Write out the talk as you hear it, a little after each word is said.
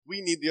we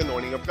need the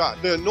anointing of God.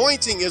 The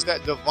anointing is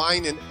that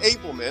divine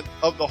enablement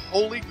of the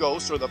Holy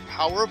Ghost or the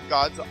power of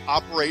God to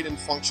operate and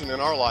function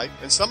in our life.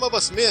 And some of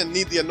us men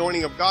need the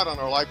anointing of God on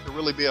our life to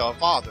really be a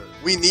father.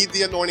 We need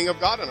the anointing of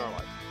God in our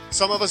life.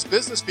 Some of us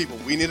business people,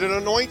 we need an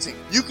anointing.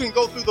 You can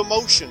go through the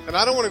motion, and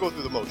I don't want to go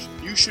through the motion.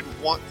 You should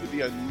want to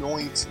be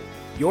anointed.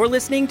 You're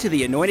listening to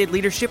the Anointed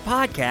Leadership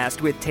Podcast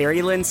with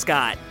Terry Lynn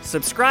Scott.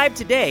 Subscribe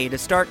today to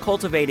start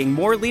cultivating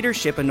more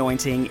leadership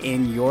anointing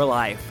in your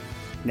life.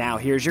 Now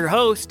here's your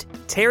host,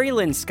 Terry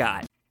Lynn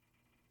Scott.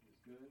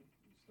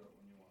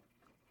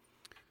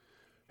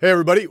 Hey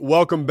everybody,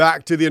 welcome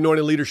back to the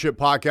Anointed Leadership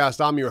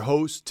Podcast. I'm your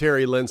host,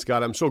 Terry Lynn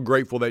Scott. I'm so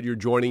grateful that you're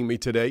joining me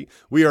today.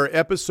 We are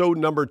episode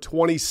number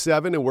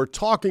 27, and we're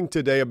talking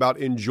today about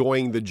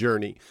enjoying the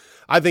journey.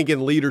 I think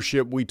in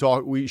leadership,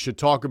 we should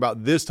talk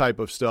about this type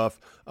of stuff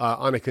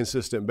on a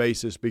consistent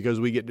basis because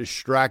we get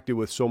distracted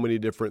with so many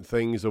different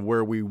things of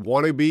where we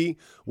want to be,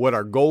 what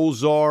our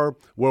goals are,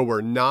 where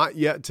we're not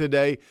yet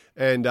today.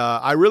 And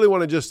I really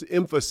want to just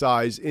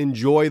emphasize,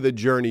 enjoy the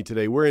journey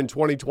today. We're in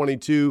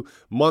 2022,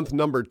 month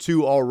number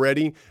 2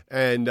 already.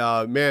 And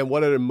man,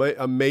 what an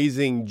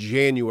amazing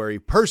January.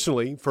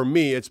 Personally, for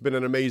me, it's been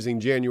an amazing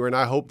January, and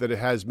I hope that it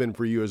has been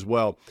for you as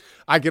well.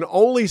 I can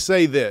only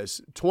say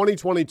this,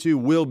 2022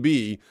 will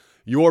be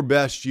your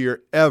best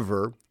year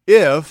ever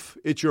if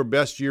it's your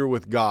best year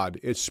with God.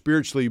 It's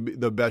spiritually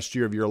the best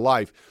year of your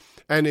life.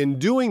 And in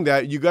doing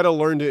that, you got to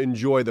learn to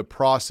enjoy the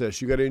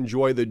process. You got to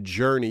enjoy the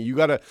journey. You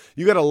got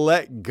to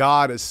let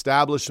God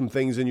establish some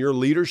things in your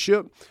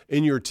leadership,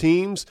 in your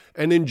teams,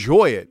 and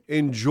enjoy it.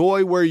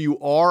 Enjoy where you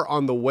are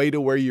on the way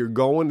to where you're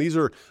going. These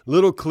are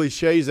little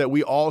cliches that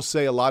we all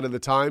say a lot of the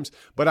times,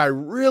 but I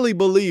really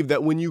believe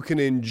that when you can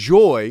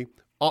enjoy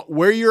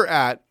where you're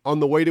at on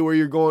the way to where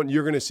you're going,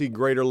 you're going to see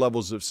greater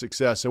levels of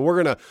success. And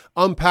we're going to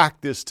unpack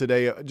this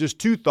today. Just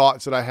 2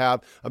 thoughts that I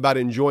have about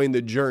enjoying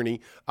the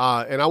journey.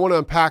 And I want to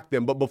unpack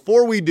them. But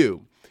before we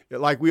do,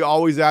 like we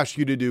always ask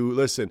you to do,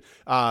 listen,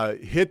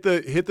 hit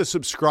the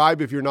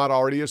subscribe if you're not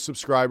already a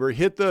subscriber.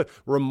 Hit the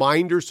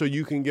reminder so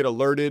you can get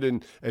alerted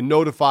and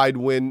notified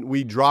when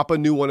we drop a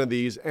new one of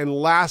these. And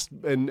last,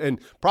 and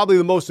probably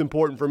the most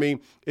important for me,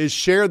 is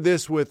share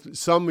this with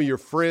some of your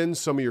friends,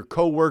 some of your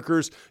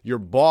coworkers, your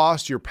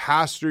boss, your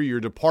pastor,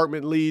 your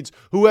department leads,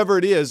 whoever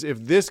it is.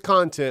 If this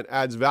content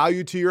adds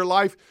value to your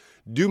life,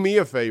 do me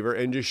a favor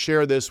and just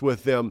share this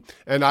with them,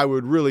 and I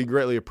would really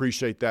greatly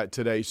appreciate that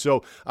today.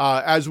 So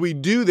as we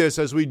do this,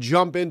 as we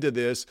jump into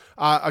this,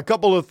 a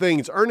couple of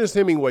things. Ernest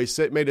Hemingway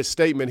made a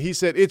statement. He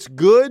said, it's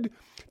good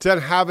to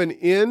have an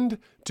end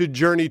to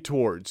journey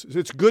towards.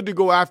 It's good to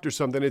go after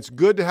something. It's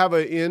good to have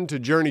an end to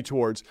journey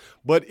towards,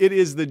 but it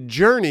is the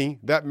journey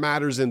that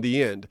matters in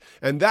the end.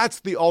 And that's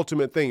the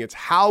ultimate thing. It's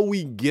how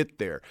we get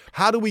there.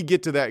 How do we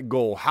get to that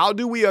goal? How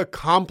do we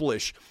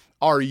accomplish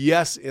our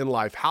yes in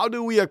life? How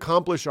do we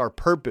accomplish our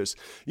purpose?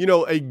 You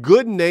know, a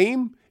good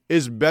name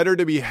is better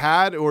to be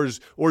had or is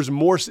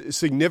more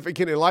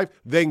significant in life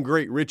than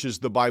great riches,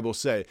 the Bible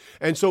say.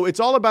 And so it's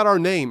all about our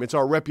name. It's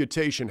our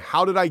reputation.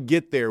 How did I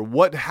get there?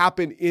 What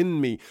happened in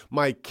me?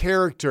 My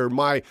character,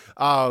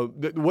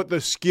 what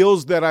the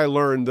skills that I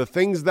learned, the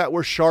things that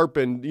were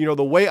sharpened, you know,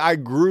 the way I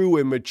grew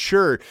and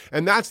matured.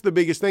 And that's the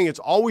biggest thing. It's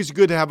always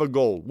good to have a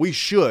goal. We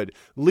should.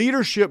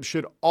 Leadership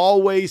should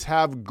always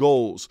have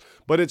goals,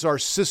 but it's our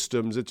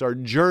systems, it's our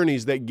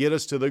journeys that get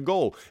us to the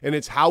goal. And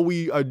it's how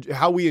we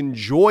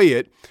enjoy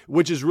it,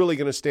 which is really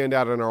going to stand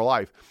out in our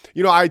life.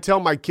 You know, I tell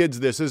my kids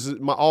this. This is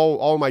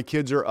all my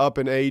kids are up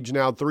in age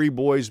now. 3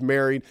 boys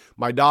married.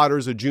 My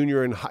daughter's a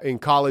junior in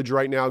college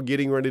right now,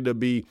 getting ready to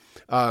be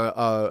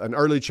an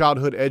early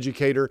childhood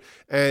educator.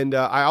 And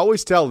I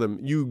always tell them,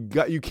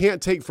 you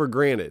can't take for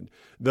granted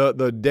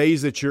the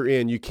days that you're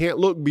in. You can't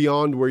look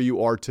beyond where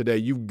you are today.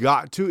 You've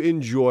got to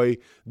enjoy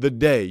the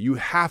day. You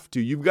have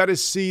to. You've got to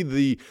see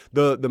the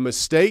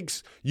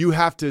mistakes. You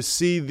have to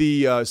see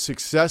the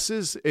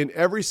successes in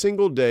every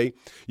single day.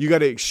 You got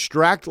to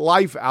extract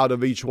life out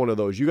of each one of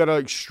those. You got to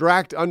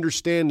extract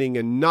understanding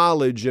and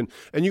knowledge, and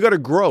you got to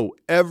grow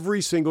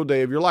every single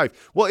day of your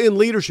life. Well, in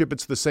leadership,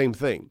 it's the same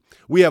thing.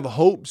 We have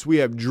hopes. We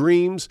have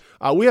dreams.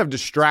 We have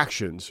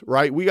distractions,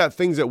 right? We got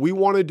things that we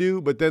want to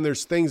do, but then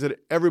there's things that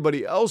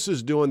everybody else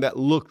is doing that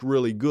looked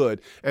really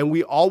good. And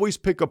we always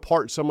pick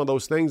apart some of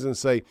those things and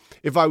say,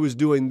 if I was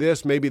doing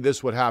this, maybe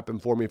this would happen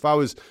for me. If I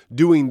was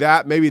doing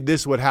that, maybe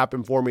this would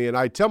happen for me. And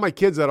I tell my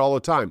kids that all the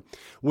time.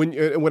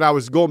 When I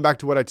was going back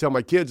to what I tell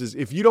my kids is,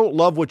 if you don't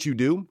love what you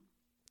do,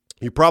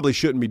 you probably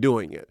shouldn't be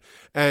doing it.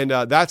 And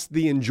that's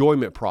the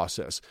enjoyment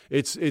process.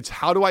 It's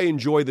how do I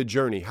enjoy the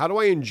journey? How do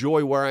I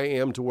enjoy where I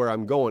am to where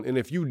I'm going? And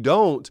if you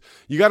don't,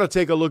 you got to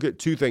take a look at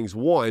 2 things.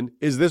 One,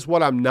 is this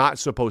what I'm not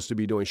supposed to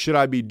be doing? Should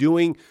I be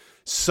doing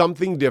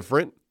something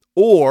different?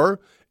 Or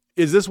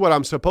is this what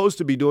I'm supposed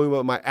to be doing,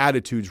 but my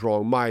attitude's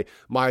wrong,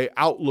 my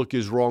outlook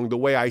is wrong, the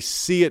way I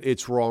see it,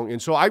 it's wrong.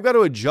 And so I've got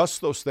to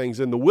adjust those things.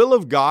 And the will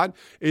of God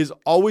is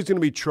always going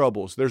to be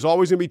troubles. There's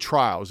always going to be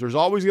trials. There's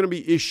always going to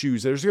be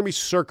issues. There's going to be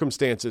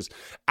circumstances.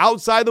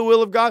 Outside the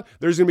will of God,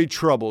 there's going to be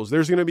troubles.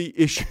 There's going to be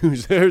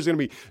issues. There's going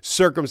to be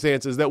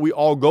circumstances that we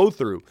all go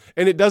through.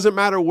 And it doesn't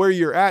matter where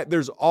you're at,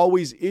 there's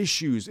always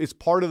issues. It's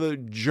part of the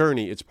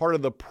journey. It's part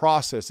of the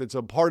process. It's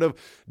a part of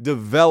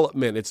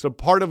development. It's a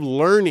part of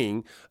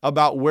learning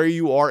about where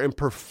you are and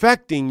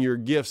perfecting your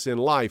gifts in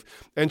life.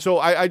 And so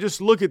I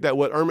just look at that,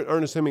 what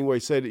Ernest Hemingway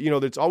said,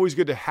 it's always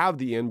good to have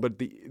the end, but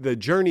the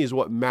journey is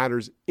what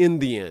matters in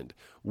the end.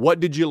 What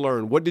did you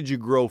learn? What did you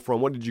grow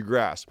from? What did you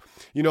grasp?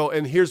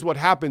 And here's what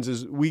happens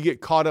is we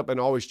get caught up in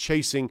always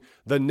chasing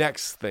the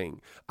next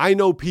thing. I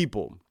know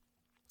people.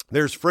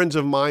 There's friends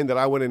of mine that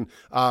I went in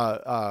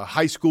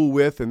high school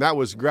with, and that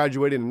was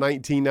graduated in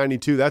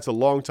 1992. That's a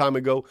long time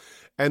ago.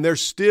 And they're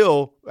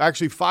still,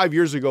 actually 5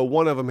 years ago,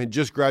 one of them had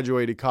just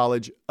graduated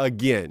college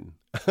again.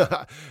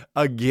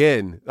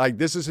 Again. Like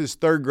this is his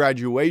third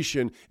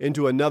graduation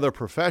into another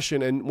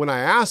profession. And when I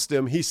asked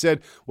him, he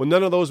said, well,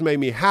 none of those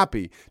made me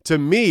happy. To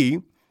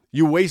me,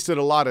 you wasted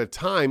a lot of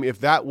time if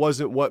that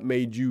wasn't what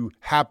made you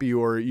happy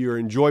or your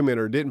enjoyment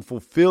or didn't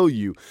fulfill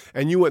you.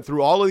 And you went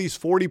through all of these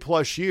 40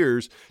 plus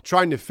years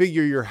trying to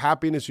figure your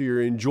happiness or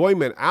your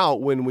enjoyment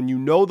out when you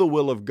know the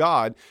will of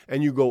God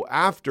and you go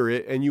after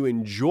it and you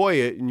enjoy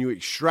it and you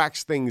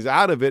extract things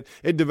out of it,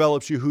 it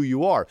develops you who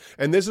you are.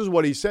 And this is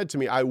what he said to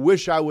me. I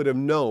wish I would have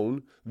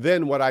known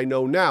then what I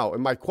know now.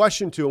 And my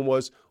question to him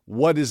was,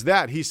 what is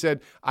that? He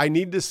said, I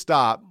need to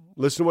stop.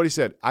 Listen to what he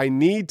said. I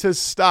need to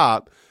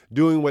stop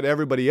doing what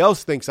everybody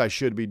else thinks I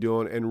should be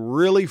doing and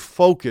really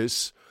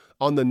focus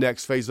on the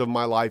next phase of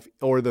my life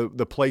or the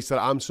place that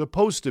I'm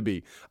supposed to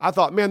be. I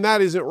thought, man,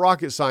 that isn't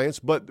rocket science,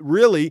 but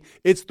really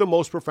it's the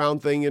most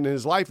profound thing in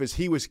his life is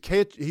he was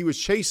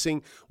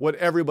chasing what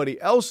everybody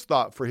else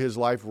thought for his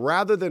life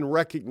rather than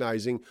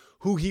recognizing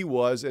who he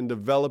was and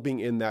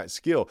developing in that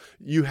skill.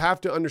 You have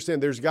to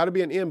understand there's got to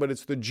be an end, but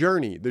it's the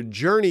journey. The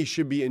journey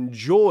should be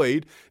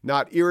enjoyed,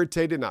 not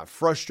irritated, not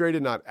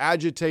frustrated, not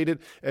agitated,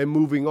 and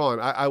moving on.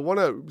 I want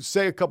to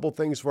say a couple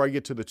things before I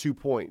get to the 2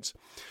 points.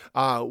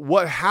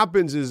 What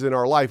happens is in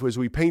our life is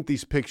we paint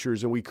these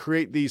pictures and we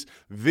create these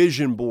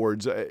vision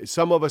boards.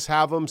 Some of us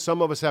have them.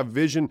 Some of us have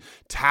vision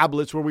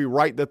tablets where we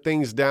write the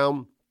things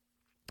down.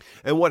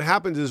 And what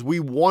happens is we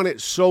want it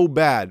so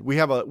bad. We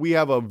have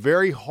a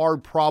very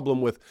hard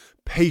problem with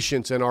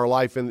patience in our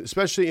life, and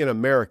especially in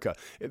America.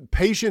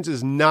 Patience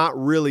is not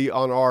really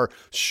on our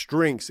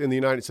strengths in the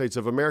United States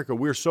of America.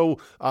 We're so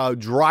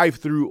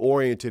drive-through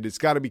oriented. It's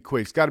got to be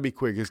quick. It's got to be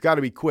quick. It's got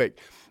to be quick.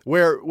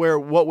 Where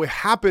what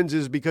happens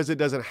is because it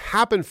doesn't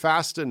happen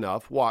fast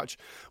enough, watch,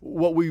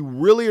 what we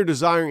really are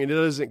desiring and it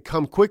doesn't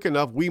come quick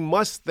enough, we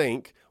must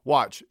think,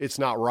 watch, it's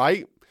not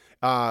right.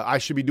 I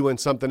should be doing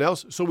something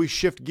else. So we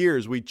shift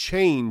gears, we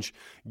change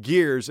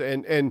gears.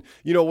 And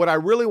what I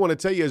really want to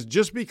tell you is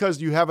just because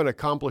you haven't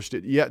accomplished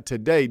it yet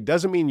today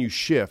doesn't mean you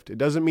shift. It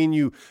doesn't mean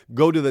you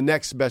go to the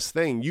next best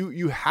thing.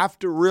 You have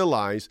to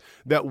realize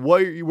that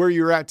where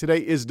you're at today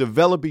is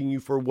developing you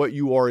for what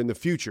you are in the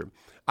future.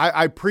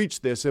 I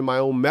preach this in my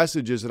own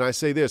messages and I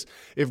say this,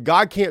 if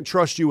God can't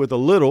trust you with a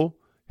little,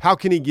 how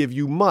can he give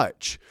you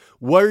much?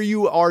 Where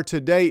you are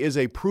today is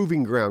a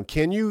proving ground.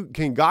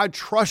 Can God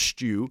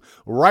trust you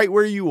right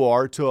where you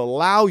are to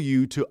allow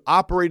you to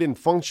operate and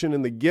function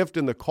in the gift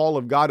and the call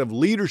of God of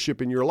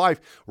leadership in your life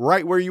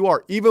right where you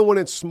are, even when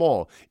it's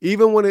small,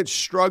 even when it's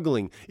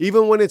struggling,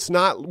 even when it's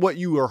not what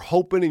you are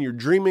hoping and you're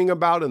dreaming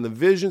about and the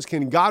visions?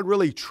 Can God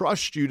really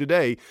trust you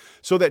today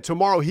so that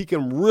tomorrow he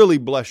can really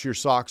bless your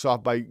socks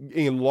off by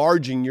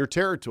enlarging your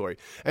territory?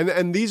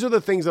 And these are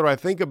the things that I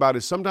think about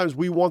is sometimes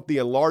we want the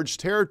enlarged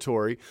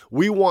territory.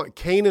 We want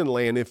Canaan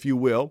land, if you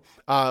will,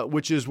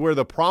 which is where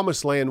the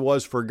promised land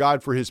was for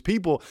God, for his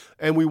people.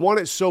 And we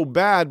want it so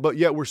bad, but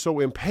yet we're so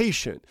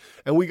impatient.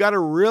 And we got to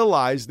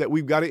realize that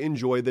we've got to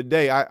enjoy the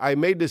day. I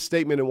made this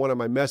statement in one of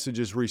my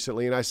messages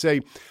recently, and I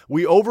say,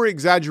 we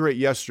over-exaggerate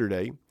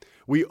yesterday,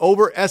 we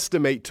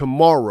overestimate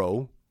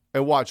tomorrow,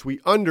 and watch, we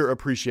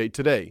underappreciate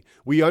today.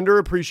 We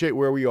underappreciate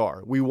where we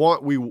are.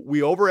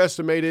 We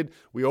overestimated,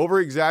 we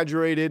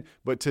over-exaggerated,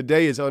 but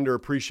today is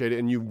underappreciated,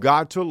 and you've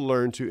got to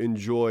learn to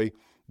enjoy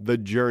the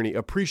journey.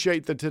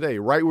 Appreciate the today,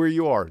 right where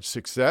you are.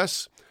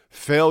 Success,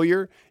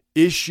 failure,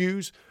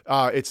 issues,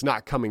 it's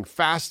not coming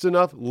fast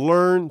enough.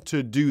 Learn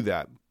to do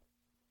that.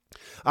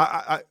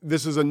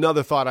 This is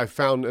another thought I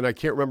found, and I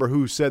can't remember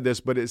who said this,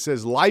 but it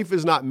says, life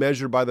is not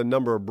measured by the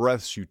number of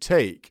breaths you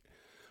take,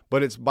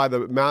 but it's by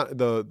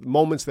the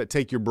moments that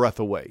take your breath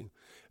away.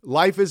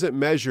 Life isn't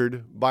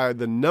measured by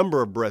the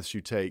number of breaths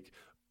you take,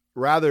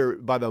 rather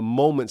by the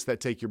moments that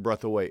take your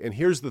breath away. And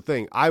here's the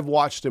thing, I've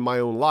watched in my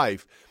own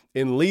life,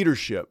 in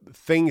leadership,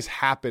 things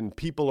happen,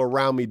 people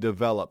around me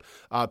develop,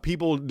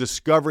 people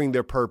discovering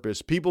their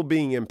purpose, people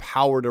being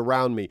empowered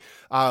around me,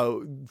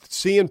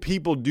 seeing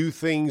people do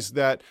things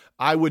that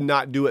I would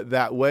not do it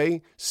that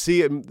way,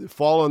 see it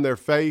fall on their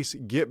face,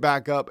 get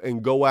back up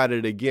and go at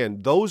it again.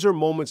 Those are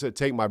moments that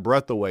take my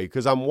breath away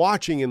because I'm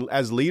watching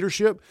as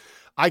leadership.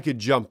 I could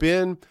jump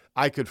in,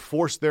 I could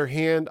force their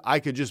hand, I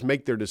could just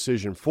make their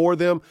decision for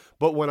them.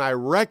 But when I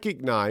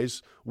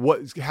recognize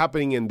what's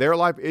happening in their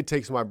life, it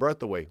takes my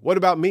breath away. What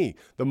about me?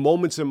 The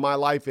moments in my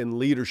life in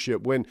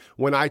leadership when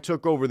I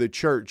took over the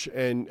church,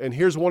 and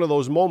here's one of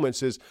those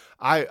moments is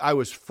I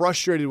was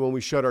frustrated when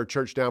we shut our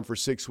church down for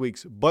 6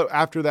 weeks. But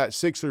after that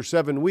 6 or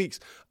 7 weeks,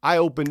 I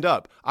opened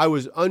up. I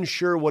was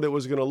unsure what it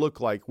was going to look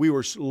like. We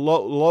were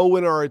low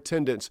in our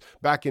attendance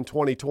back in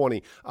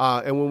 2020.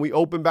 And when we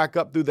opened back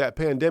up through that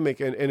pandemic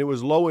and it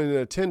was low in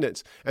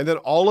attendance, and then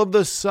all of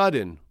a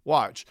sudden,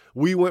 watch,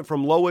 we went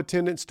from low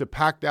attendance to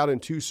packed out in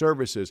 2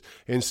 services.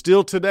 And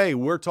still today,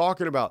 we're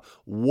talking about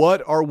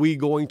what are we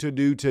going to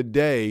do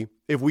today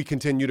if we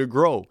continue to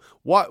grow?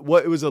 What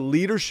it was a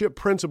leadership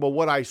principle.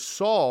 What I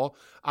saw,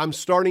 I'm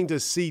starting to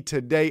see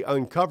today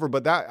uncover,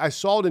 but that I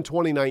saw it in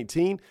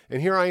 2019,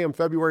 and here I am,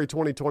 February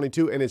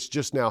 2022, and it's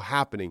just now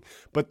happening.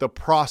 But the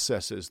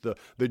processes,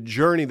 the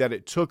journey that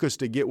it took us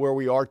to get where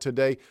we are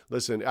today,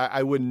 listen,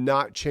 I would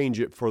not change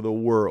it for the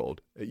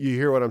world. You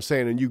hear what I'm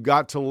saying? And you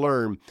got to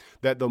learn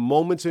that the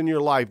moments in your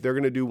life, they're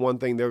going to do one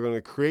thing. They're going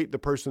to create the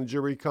person that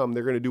you become.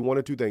 They're going to do one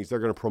of 2 things. They're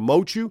going to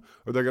promote you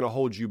or they're going to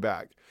hold you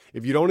back.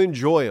 If you don't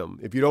enjoy them,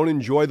 if you don't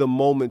enjoy the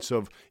moments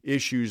of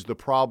issues, the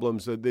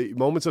problems, the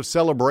moments of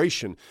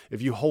celebration,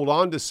 if you hold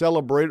on to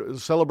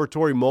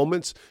celebratory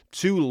moments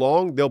too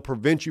long, they'll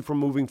prevent you from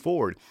moving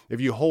forward.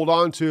 If you hold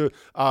on to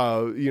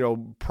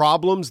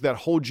problems that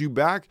hold you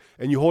back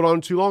and you hold on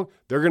too long,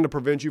 they're going to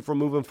prevent you from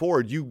moving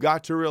forward. You've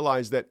got to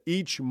realize that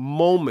each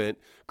moment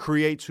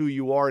creates who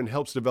you are and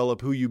helps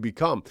develop who you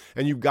become.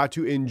 And you've got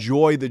to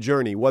enjoy the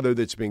journey, whether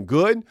it's been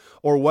good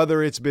or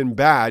whether it's been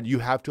bad. You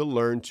have to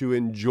learn to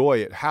enjoy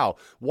it. How?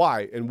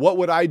 Why? And what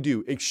would I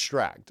do?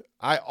 Extract.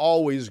 I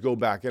always go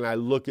back and I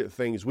look at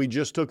things. We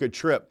just took a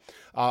trip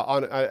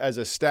as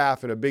a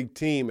staff and a big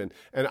team, and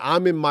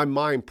I'm in my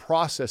mind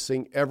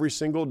processing every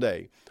single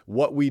day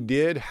what we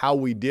did, how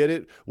we did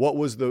it, what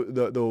was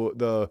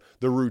the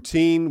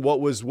routine,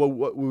 what was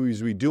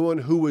we doing,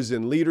 who was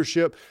in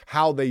leadership,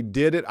 how they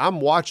did it.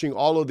 I'm watching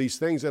all of these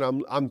things,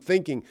 and I'm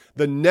thinking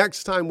the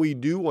next time we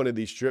do one of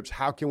these trips,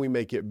 how can we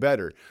make it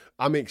better?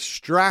 I'm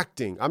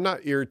extracting. I'm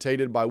not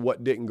irritated by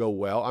what didn't go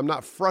well. I'm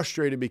not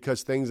frustrated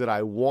because things that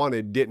I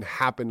wanted didn't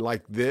happen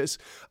like this.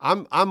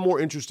 I'm more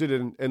interested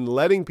in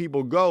letting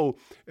people go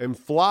and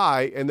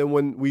fly. And then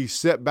when we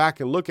sit back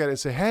and look at it and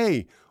say,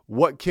 hey,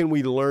 what can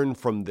we learn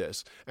from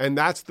this? And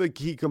that's the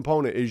key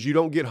component is you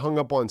don't get hung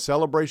up on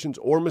celebrations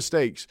or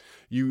mistakes.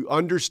 You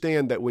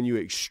understand that when you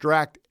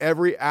extract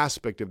every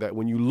aspect of that,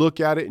 when you look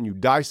at it and you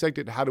dissect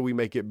it, how do we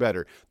make it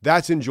better?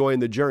 That's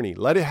enjoying the journey.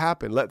 Let it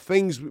happen. Let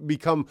things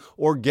become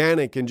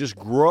organic and just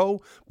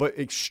grow, but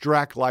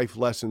extract life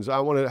lessons.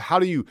 How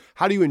do you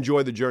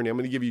enjoy the journey? I'm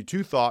going to give you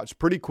 2 thoughts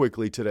pretty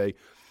quickly today.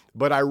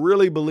 But I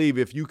really believe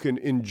if you can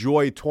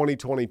enjoy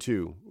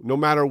 2022, no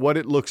matter what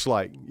it looks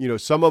like,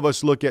 some of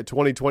us look at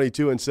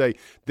 2022 and say,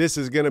 this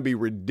is going to be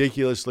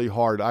ridiculously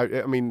hard.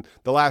 I mean,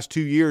 the last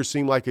 2 years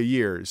seem like a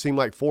year. It seemed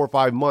like 4 or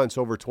 5 months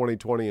over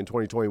 2020 and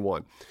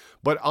 2021.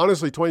 But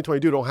honestly,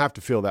 2022 don't have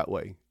to feel that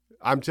way.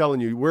 I'm telling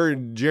you, we're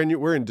in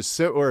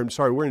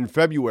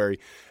February,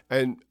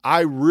 and I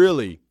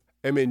really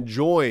am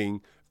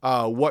enjoying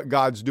what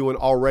God's doing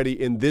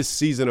already in this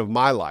season of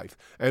my life.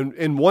 And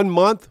in 1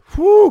 month,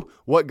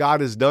 what God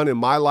has done in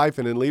my life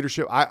and in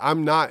leadership,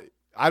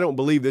 I don't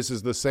believe this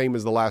is the same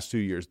as the last 2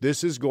 years.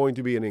 This is going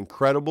to be an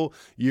incredible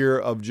year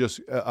of just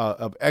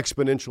of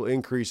exponential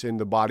increase in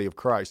the body of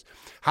Christ.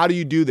 How do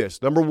you do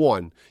this? Number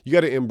 1, you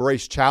got to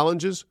embrace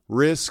challenges,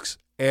 risks,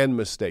 and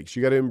mistakes.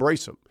 You got to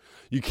embrace them.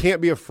 You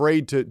can't be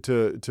afraid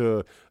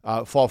to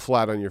fall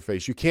flat on your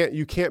face. You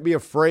can't be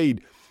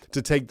afraid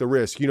to take the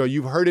risk.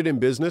 You've heard it in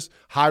business,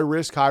 high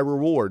risk, high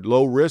reward,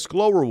 low risk,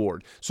 low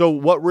reward. So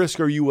what risk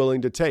are you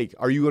willing to take?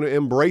 Are you going to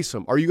embrace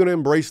them? Are you going to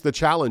embrace the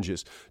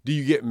challenges? Do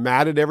you get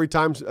mad at every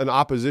time an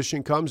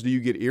opposition comes? Do you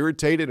get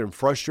irritated and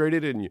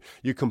frustrated and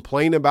you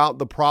complain about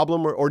the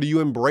problem, or do you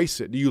embrace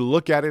it? Do you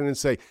look at it and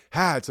say,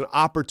 it's an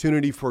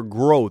opportunity for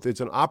growth. It's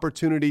an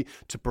opportunity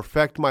to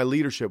perfect my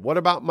leadership. What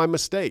about my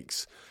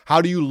mistakes? How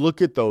do you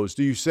look at those?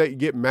 Do you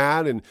get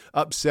mad and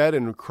upset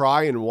and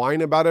cry and whine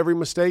about every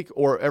mistake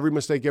or every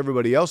mistake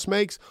everybody else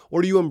makes?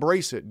 Or do you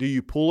embrace it? Do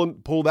you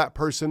pull that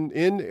person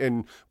in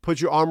and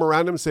put your arm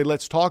around them and say,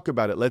 let's talk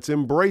about it. Let's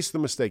embrace the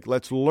mistake.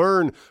 Let's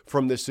learn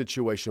from this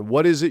situation.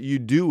 What is it you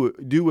do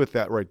with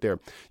that right there?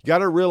 You got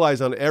to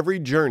realize on every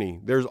journey,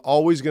 there's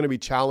always going to be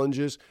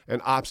challenges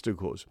and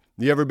obstacles.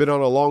 You ever been on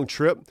a long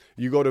trip?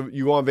 You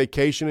go on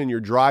vacation and you're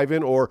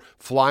driving or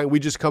flying. We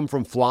just come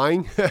from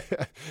flying.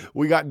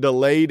 We got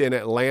delayed in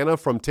Atlanta,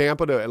 from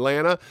Tampa to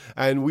Atlanta,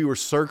 and we were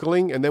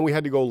circling, and then we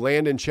had to go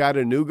land in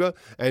Chattanooga,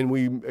 and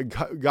we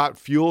got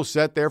fuel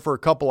set there for a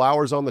couple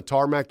hours on the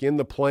tarmac in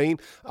the plane,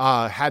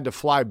 had to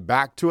fly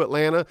back to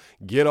Atlanta,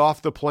 get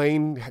off the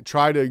plane,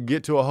 try to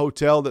get to a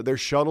hotel that their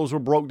shuttles were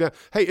broke down.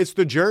 Hey, it's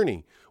the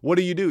journey. What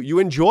do? You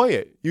enjoy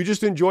it. You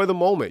just enjoy the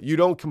moment. You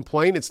don't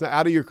complain. It's not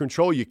out of your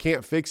control. You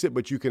can't fix it,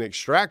 but you can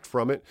extract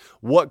from it.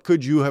 What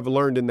could you have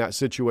learned in that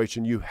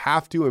situation? You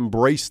have to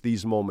embrace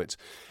these moments.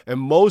 And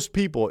most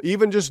people,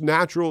 even just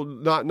natural,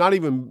 not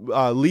even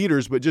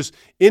leaders, but just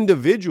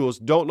individuals,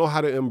 don't know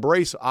how to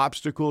embrace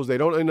obstacles. They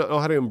don't know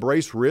how to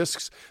embrace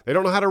risks. They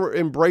don't know how to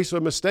embrace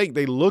a mistake.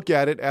 They look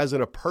at it as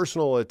a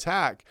personal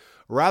attack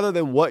rather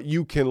than what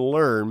you can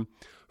learn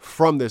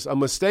from this. A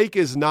mistake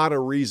is not a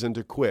reason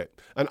to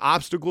quit. An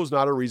obstacle is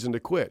not a reason to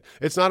quit.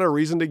 It's not a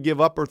reason to give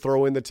up or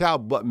throw in the towel,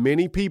 but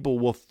many people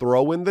will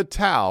throw in the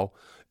towel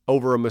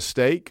over a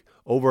mistake,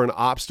 over an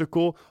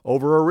obstacle,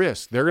 over a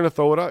risk. They're going to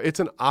throw it out. It's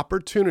an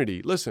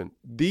opportunity. Listen,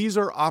 these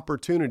are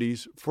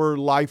opportunities for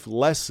life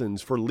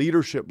lessons, for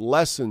leadership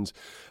lessons.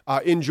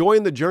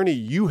 Enjoying the journey,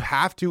 you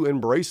have to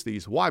embrace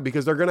these. Why?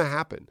 Because they're going to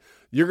happen.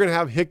 You're going to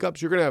have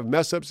hiccups. You're going to have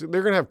mess ups.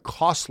 They're going to have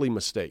costly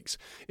mistakes.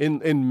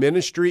 In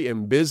ministry,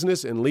 in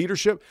business, in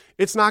leadership,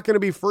 it's not going to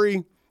be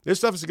free. This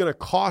stuff is going to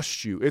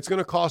cost you. It's going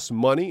to cost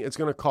money. It's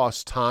going to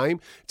cost time.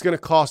 It's going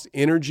to cost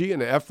energy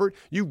and effort.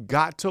 You've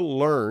got to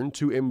learn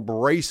to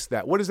embrace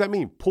that. What does that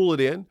mean? Pull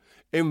it in,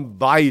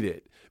 invite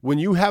it. When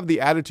you have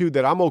the attitude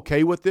that I'm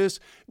okay with this,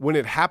 when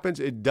it happens,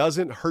 it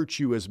doesn't hurt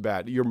you as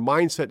bad. Your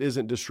mindset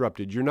isn't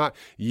disrupted. You're not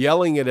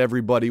yelling at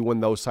everybody when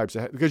those types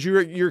of, because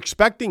you're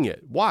expecting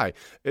it. Why?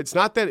 It's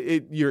not that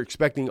you're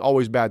expecting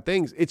always bad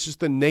things. It's just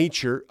the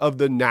nature of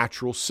the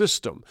natural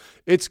system.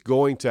 It's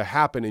going to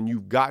happen, and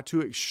you've got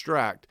to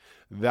extract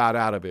that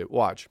out of it.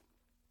 Watch.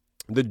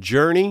 The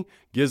journey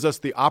gives us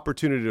the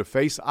opportunity to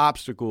face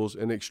obstacles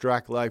and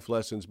extract life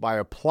lessons by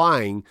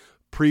applying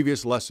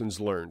previous lessons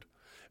learned.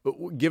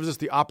 It gives us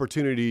the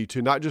opportunity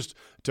to not just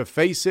to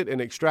face it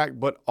and extract,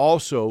 but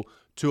also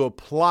to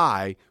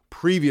apply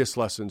previous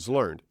lessons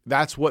learned.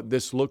 That's what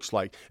this looks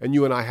like, and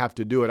you and I have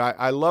to do it.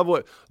 I love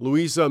what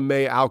Louisa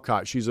May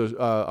Alcott, she's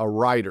a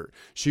writer.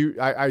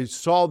 I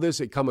saw this,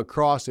 it come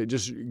across, it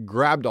just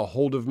grabbed a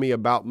hold of me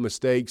about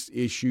mistakes,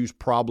 issues,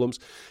 problems.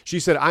 She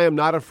said, "I am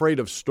not afraid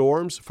of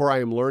storms, for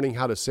I am learning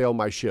how to sail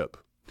my ship."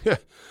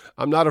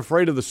 I'm not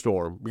afraid of the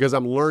storm because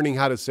I'm learning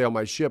how to sail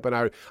my ship.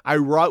 And I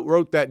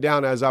wrote that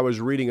down as I was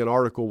reading an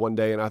article one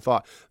day, and I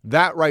thought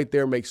that right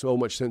there makes so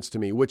much sense to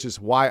me, which is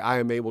why I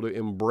am able to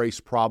embrace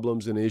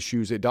problems and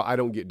issues. I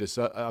don't get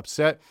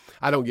upset.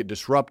 I don't get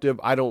disruptive.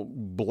 I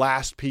don't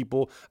blast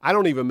people. I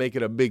don't even make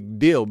it a big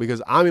deal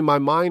because in my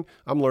mind,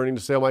 I'm learning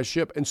to sail my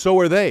ship, and so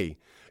are they.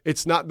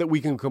 It's not that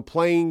we can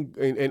complain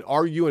and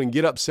argue and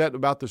get upset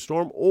about the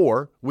storm,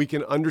 or we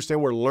can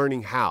understand we're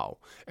learning how.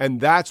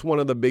 And that's one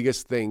of the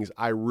biggest things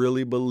I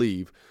really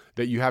believe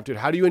that you have to.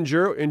 How do you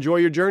enjoy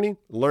your journey?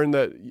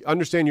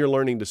 Understand you're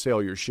learning to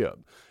sail your ship.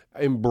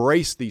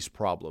 Embrace these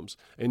problems.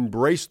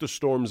 Embrace the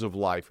storms of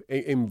life.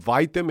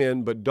 Invite them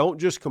in, but don't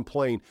just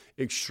complain.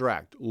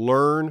 Extract.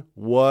 Learn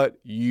what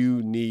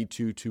you need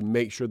to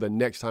make sure the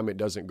next time it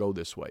doesn't go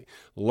this way.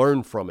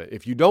 Learn from it.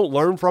 If you don't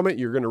learn from it,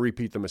 you're going to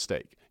repeat the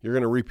mistake. You're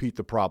going to repeat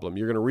the problem.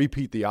 You're going to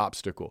repeat the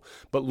obstacle.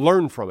 But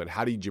learn from it.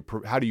 How do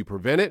you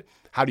prevent it?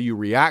 How do you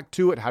react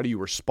to it? How do you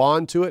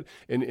respond to it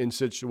in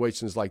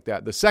situations like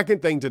that? The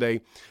second thing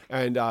today,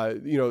 and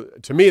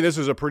to me, this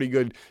is a pretty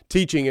good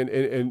teaching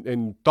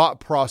and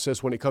thought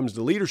process when it comes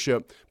to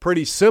leadership.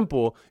 Pretty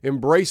simple.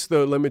 Embrace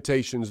the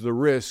limitations, the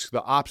risks,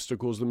 the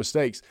obstacles, the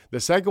mistakes. The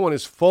second one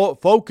is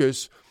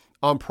focus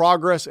on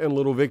progress and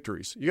little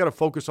victories. You got to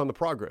focus on the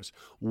progress.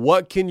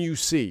 What can you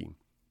see?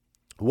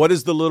 What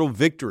is the little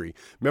victory?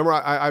 Remember,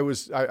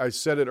 I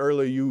said it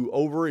earlier, you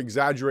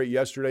over-exaggerate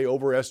yesterday,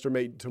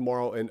 overestimate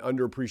tomorrow, and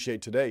underappreciate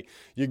today.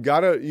 You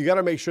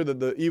gotta make sure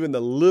that even the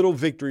little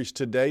victories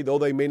today, though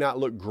they may not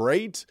look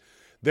great,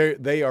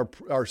 they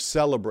are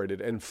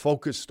celebrated and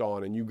focused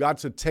on. And you got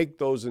to take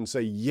those and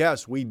say,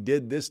 yes, we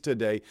did this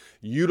today.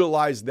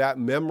 Utilize that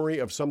memory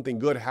of something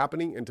good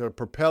happening and to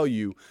propel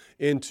you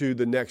into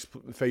the next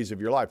phase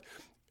of your life.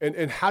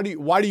 And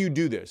why do you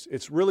do this?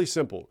 It's really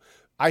simple.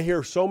 I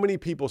hear so many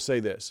people say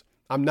this: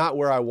 I'm not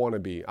where I want to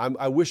be.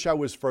 I wish I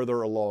was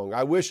further along.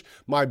 I wish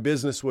my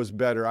business was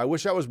better. I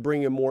wish I was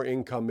bringing more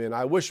income in.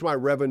 I wish my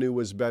revenue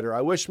was better.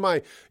 I wish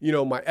my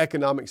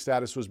economic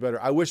status was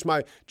better. I wish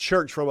my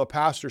church, from a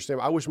pastor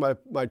standpoint, I wish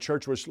my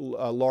church was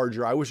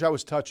larger. I wish I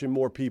was touching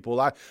more people.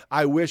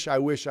 I wish.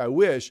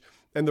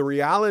 And the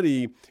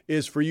reality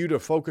is, for you to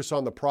focus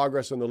on the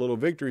progress and the little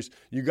victories,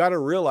 you got to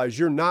realize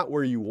you're not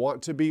where you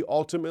want to be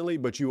ultimately,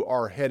 but you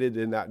are headed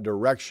in that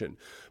direction.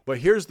 But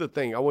here's the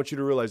thing. I want you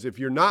to realize, if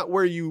you're not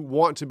where you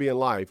want to be in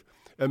life,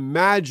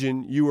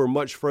 imagine you were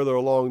much further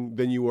along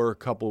than you were a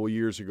couple of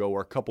years ago or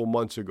a couple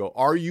months ago.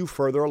 Are you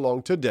further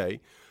along today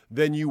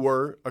than you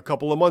were a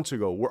couple of months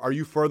ago? Are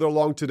you further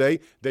along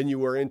today than you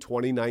were in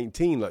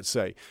 2019, let's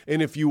say?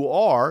 And if you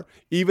are,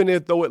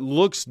 even though it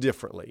looks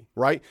differently,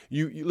 right?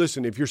 You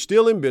listen, if you're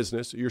still in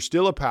business, you're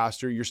still a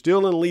pastor, you're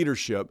still in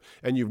leadership,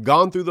 and you've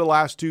gone through the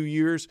last 2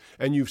 years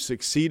and you've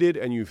succeeded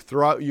and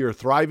you're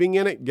thriving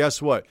in it,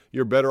 guess what?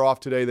 You're better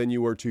off today than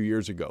you were 2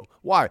 years ago.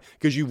 Why?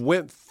 Because you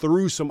went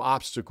through some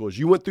obstacles.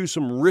 You went through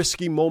some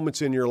risky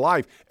moments in your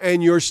life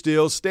and you're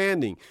still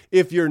standing.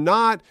 If you're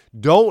not,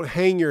 don't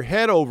hang your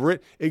head over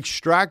it,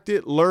 extract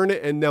it, learn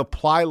it, and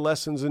apply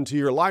lessons into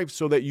your life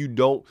so that you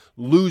don't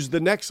lose the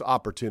next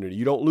opportunity.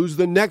 You don't lose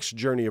the next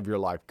journey of your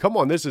life. Come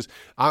on,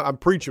 I'm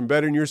preaching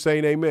better than you're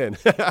saying amen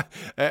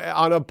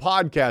on a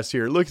podcast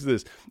here. Look at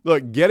this.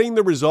 Look, getting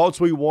the results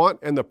we want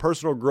and the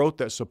personal growth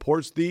that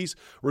supports these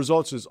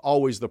results is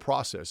always the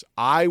process.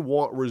 I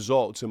want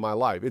results in my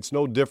life. It's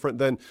no different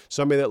than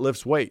somebody that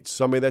lifts weights,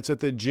 somebody that's at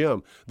the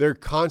gym. They're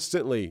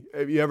constantly,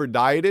 have you ever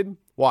dieted?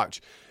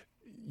 Watch.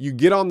 You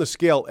get on the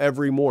scale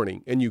every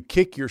morning and you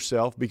kick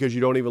yourself because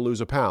you don't even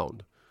lose a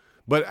pound.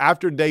 But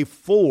after day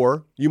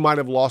 4, you might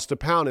have lost a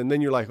pound and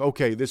then you're like,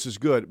 okay, this is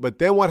good. But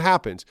then what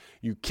happens?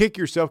 You kick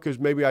yourself because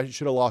maybe I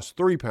should have lost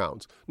 3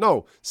 pounds.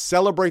 No,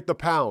 celebrate the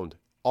pound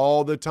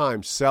all the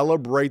time.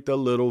 Celebrate the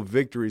little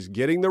victories.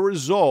 Getting the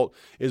result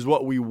is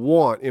what we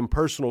want in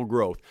personal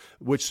growth,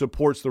 which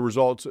supports the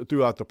results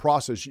throughout the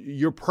process.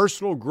 Your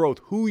personal growth,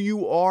 who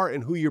you are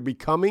and who you're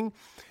becoming,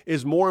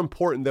 is more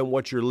important than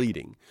what you're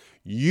leading.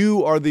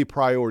 You are the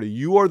priority.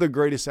 You are the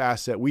greatest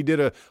asset. We did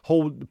a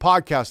whole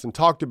podcast and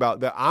talked about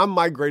that. I'm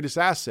my greatest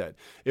asset.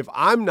 If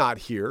I'm not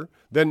here,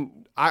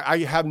 then I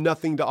have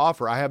nothing to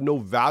offer. I have no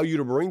value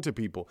to bring to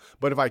people.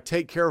 But if I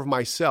take care of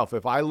myself,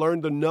 if I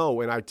learn to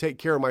know and I take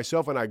care of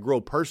myself and I grow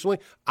personally,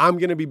 I'm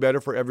going to be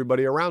better for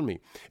everybody around me.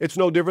 It's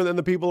no different than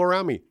the people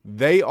around me.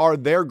 They are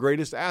their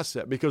greatest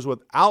asset because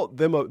without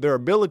them, their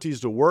abilities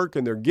to work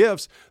and their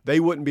gifts, they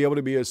wouldn't be able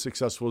to be as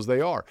successful as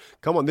they are.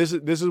 Come on, this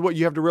is what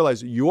you have to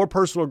realize. Your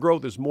personal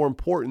growth is more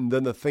important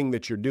than the thing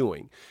that you're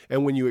doing.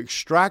 And when you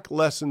extract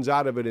lessons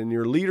out of it in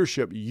your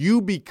leadership,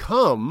 you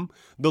become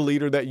the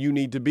leader that you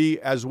need to be,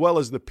 as well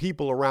as the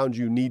people around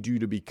you need you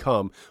to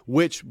become,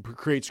 which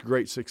creates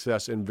great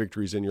success and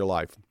victories in your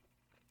life.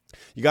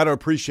 You got to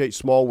appreciate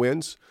small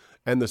wins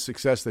and the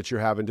success that you're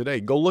having today.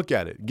 Go look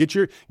at it. Get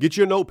your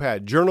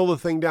notepad, journal the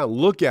thing down.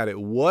 Look at it.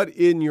 What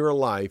in your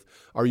life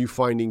are you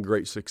finding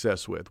great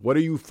success with? What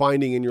are you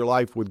finding in your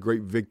life with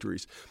great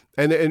victories?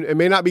 And it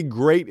may not be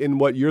great in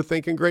what you're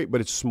thinking great, but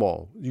it's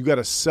small. You got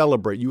to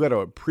celebrate. You got to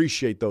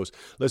appreciate those.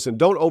 Listen,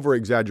 don't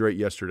over-exaggerate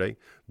yesterday.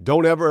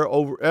 Don't ever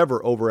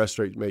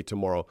overestimate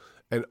tomorrow.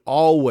 And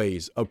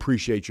always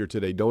appreciate your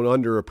today. Don't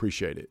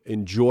underappreciate it.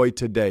 Enjoy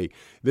today.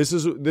 This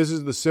is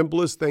the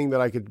simplest thing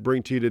that I could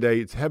bring to you today.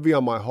 It's heavy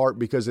on my heart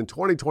because in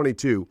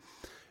 2022,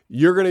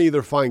 you're going to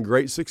either find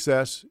great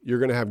success, you're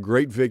going to have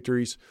great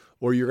victories,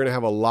 or you're going to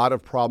have a lot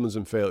of problems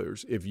and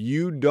failures. If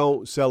you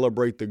don't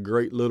celebrate the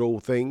great little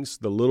things,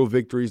 the little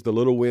victories, the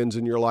little wins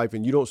in your life,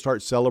 and you don't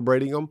start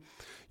celebrating them,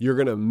 you're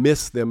going to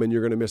miss them and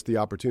you're going to miss the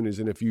opportunities.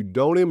 And if you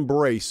don't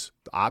embrace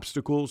the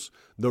obstacles,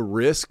 the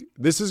risk,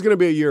 this is going to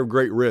be a year of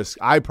great risk.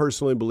 I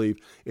personally believe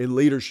in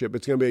leadership,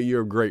 it's going to be a year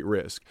of great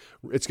risk.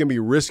 It's going to be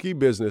risky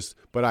business,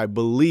 but I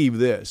believe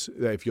this,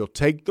 that if you'll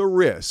take the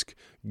risk,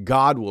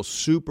 God will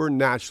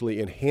supernaturally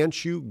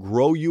enhance you,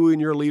 grow you in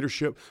your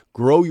leadership,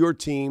 grow your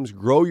teams,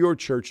 grow your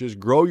churches,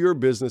 grow your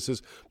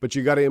businesses, but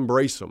you got to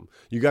embrace them.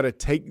 You got to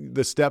take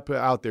the step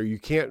out there. You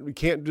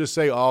can't just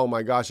say, oh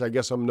my gosh, I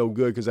guess I'm no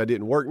good because I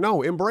didn't work.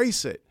 No,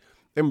 embrace it.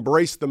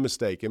 Embrace the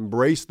mistake,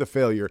 embrace the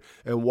failure,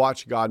 and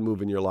watch God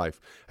move in your life.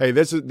 Hey,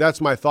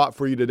 that's my thought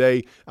for you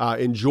today.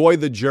 Enjoy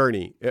the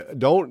journey.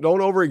 Don't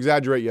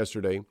over-exaggerate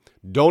yesterday.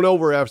 Don't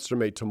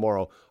overestimate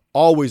tomorrow.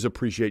 Always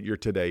appreciate your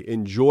today.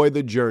 Enjoy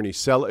the journey.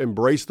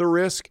 Embrace the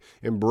risk,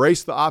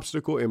 embrace the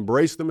obstacle,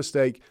 embrace the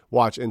mistake,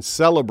 watch, and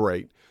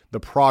celebrate the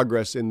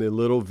progress in the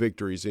little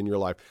victories in your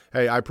life.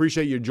 Hey, I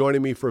appreciate you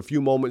joining me for a few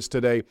moments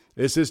today.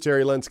 This is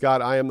Terry Lynn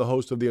Scott. I am the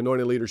host of the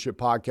Anointed Leadership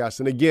Podcast.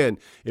 And again,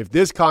 if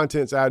this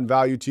content's adding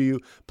value to you,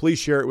 please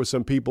share it with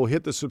some people.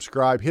 Hit the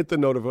subscribe, hit the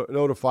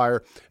notifier.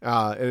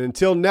 And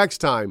until next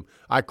time,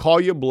 I call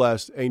you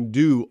blessed and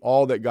do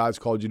all that God's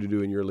called you to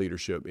do in your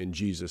leadership in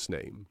Jesus'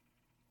 name.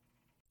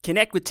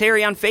 Connect with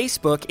Terry on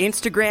Facebook,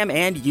 Instagram,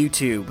 and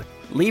YouTube.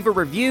 Leave a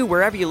review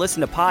wherever you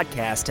listen to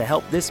podcasts to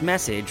help this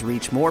message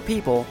reach more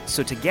people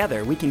so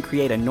together we can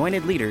create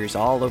anointed leaders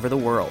all over the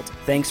world.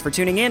 Thanks for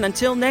tuning in.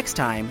 Until next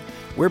time,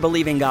 we're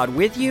believing God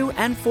with you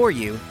and for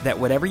you that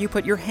whatever you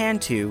put your hand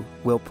to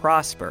will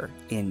prosper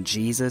in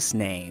Jesus'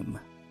 name.